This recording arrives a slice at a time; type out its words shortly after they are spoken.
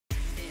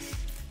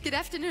Good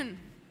afternoon.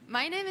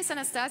 My name is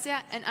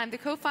Anastasia, and I'm the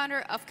co-founder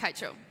of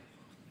KITRO.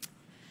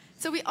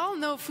 So we all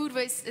know food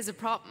waste is a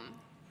problem.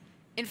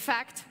 In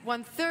fact,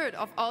 1/3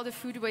 of all the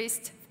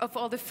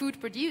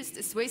food produced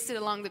is wasted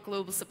along the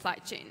global supply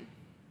chain.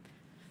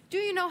 Do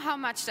you know how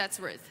much that's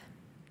worth?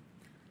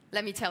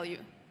 Let me tell you,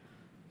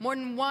 more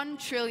than $1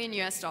 trillion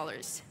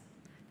US.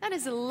 That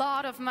is a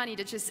lot of money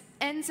that just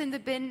ends in the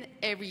bin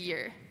every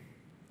year.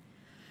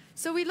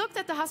 So we looked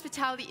at the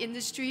hospitality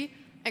industry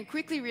and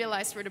quickly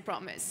realized where the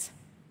problem is.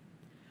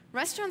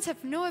 Restaurants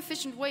have no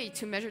efficient way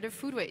to measure their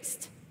food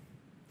waste.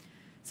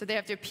 So they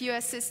have their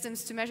POS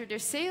systems to measure their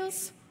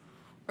sales,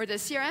 or their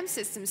CRM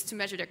systems to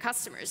measure their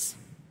customers.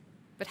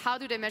 But how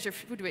do they measure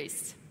food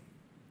waste?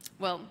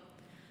 Well,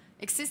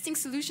 existing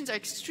solutions are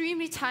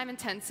extremely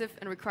time-intensive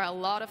and require a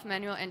lot of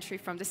manual entry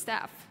from the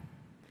staff.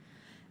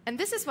 And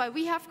this is why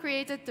we have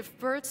created the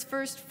world's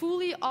first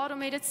fully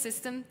automated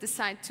system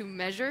designed to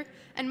measure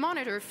and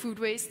monitor food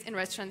waste in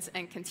restaurants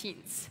and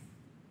canteens.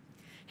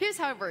 Here's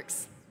how it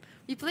works.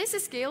 We place a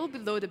scale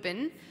below the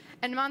bin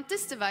and mount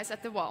this device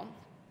at the wall.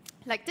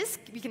 Like this,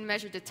 we can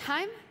measure the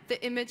time,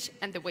 the image,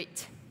 and the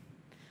weight.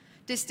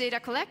 This data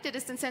collected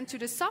is then sent to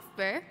the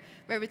software,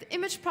 where with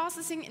image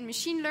processing and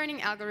machine learning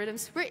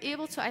algorithms, we're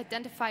able to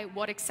identify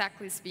what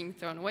exactly is being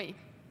thrown away.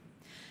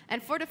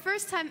 And for the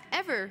first time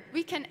ever,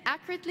 we can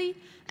accurately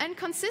and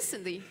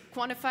consistently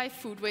quantify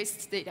food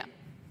waste data.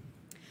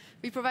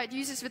 We provide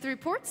users with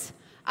reports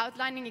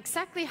outlining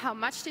exactly how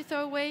much they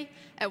throw away,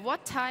 at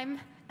what time,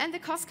 and the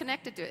cost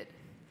connected to it.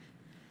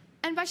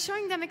 And by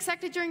showing them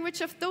exactly during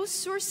which of those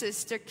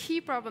sources their key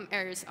problem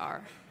areas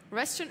are,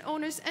 restaurant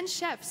owners and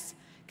chefs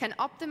can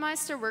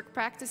optimize their work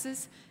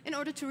practices in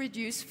order to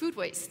reduce food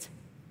waste.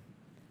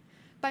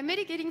 By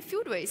mitigating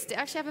food waste, they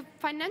actually have a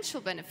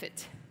financial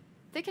benefit.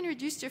 They can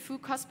reduce their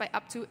food costs by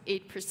up to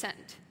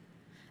 8%.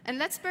 And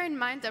let's bear in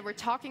mind that we're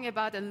talking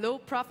about a low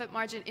profit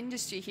margin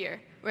industry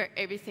here, where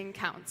everything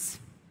counts.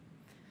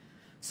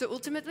 So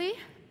ultimately,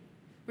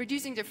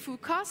 reducing their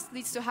food costs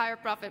leads to higher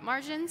profit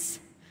margins,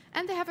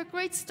 and they have a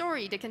great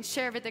story they can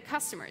share with their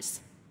customers.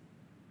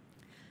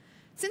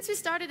 Since we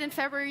started in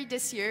February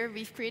this year,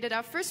 we've created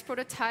our first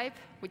prototype,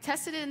 we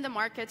tested it in the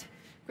market,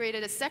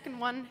 created a second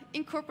one,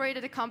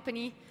 incorporated a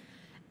company,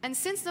 and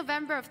since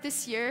November of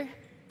this year,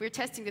 we're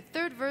testing the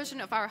third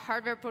version of our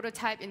hardware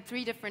prototype in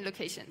 3 different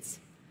locations.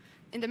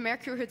 In the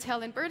Mercure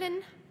Hotel in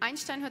Berlin,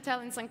 Einstein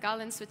Hotel in St.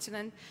 Gallen,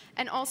 Switzerland,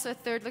 and also a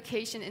 3rd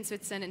location in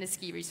Switzerland in a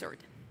ski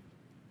resort.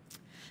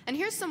 And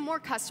here's some more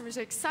customers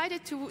who are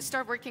excited to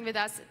start working with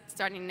us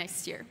starting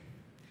next year.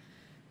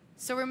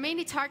 So we're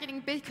mainly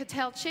targeting big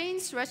hotel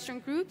chains,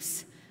 restaurant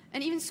groups,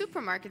 and even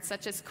supermarkets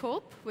such as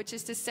Coop, which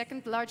is the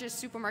 2nd largest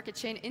supermarket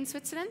chain in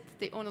Switzerland.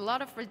 They own a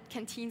lot of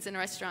canteens and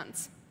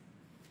restaurants.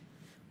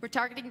 We're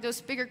targeting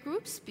those bigger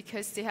groups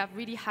because they have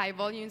really high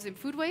volumes in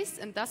food waste,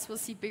 and thus will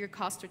see bigger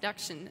cost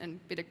reduction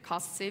and bigger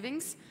cost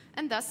savings,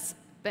 and thus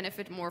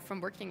benefit more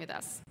from working with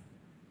us.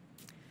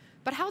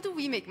 But how do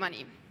we make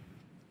money?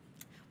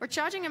 We're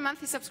charging a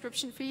monthly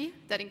subscription fee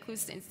that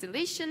includes the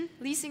installation,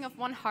 leasing of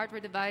one hardware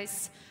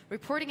device,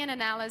 reporting and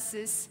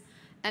analysis,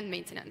 and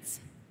maintenance.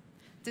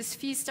 This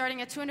fee is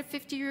starting at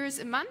 250 euros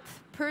a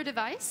month per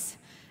device,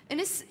 and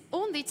is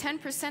only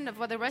 10% of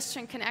what a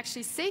restaurant can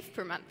actually save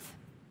per month.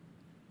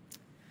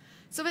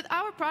 So with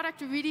our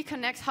product, we really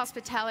connect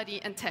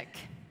hospitality and tech.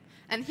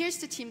 And here's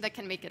the team that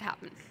can make it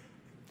happen.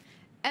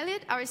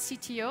 Elliot, our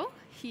CTO,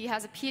 he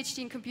has a PhD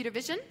in computer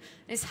vision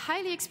and is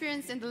highly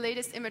experienced in the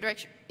latest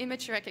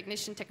image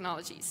recognition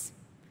technologies.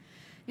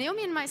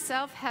 Naomi and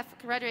myself have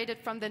graduated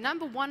from the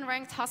 #1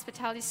 ranked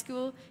hospitality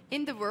school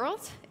in the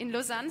world in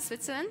Lausanne,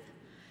 Switzerland,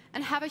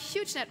 and have a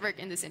huge network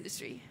in this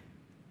industry.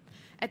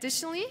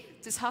 Additionally,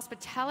 this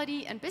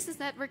hospitality and business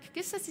network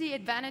gives us the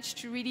advantage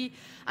to really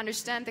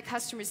understand the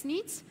customer's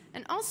needs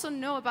and also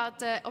know about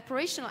the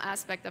operational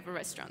aspect of a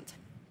restaurant.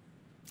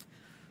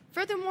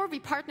 Furthermore, we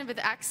partner with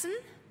Axon,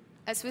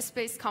 a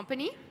Swiss-based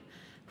company,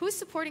 who's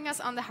supporting us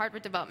on the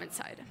hardware development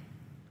side.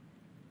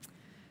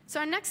 So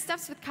our next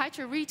steps with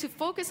KITRO are really to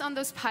focus on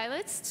those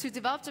pilots to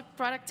develop the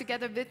product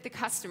together with the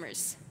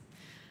customers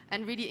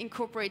and really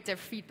incorporate their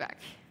feedback.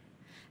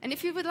 And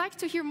if you would like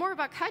to hear more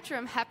about KITRO,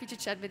 I'm happy to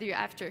chat with you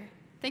after.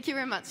 Thank you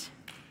very much.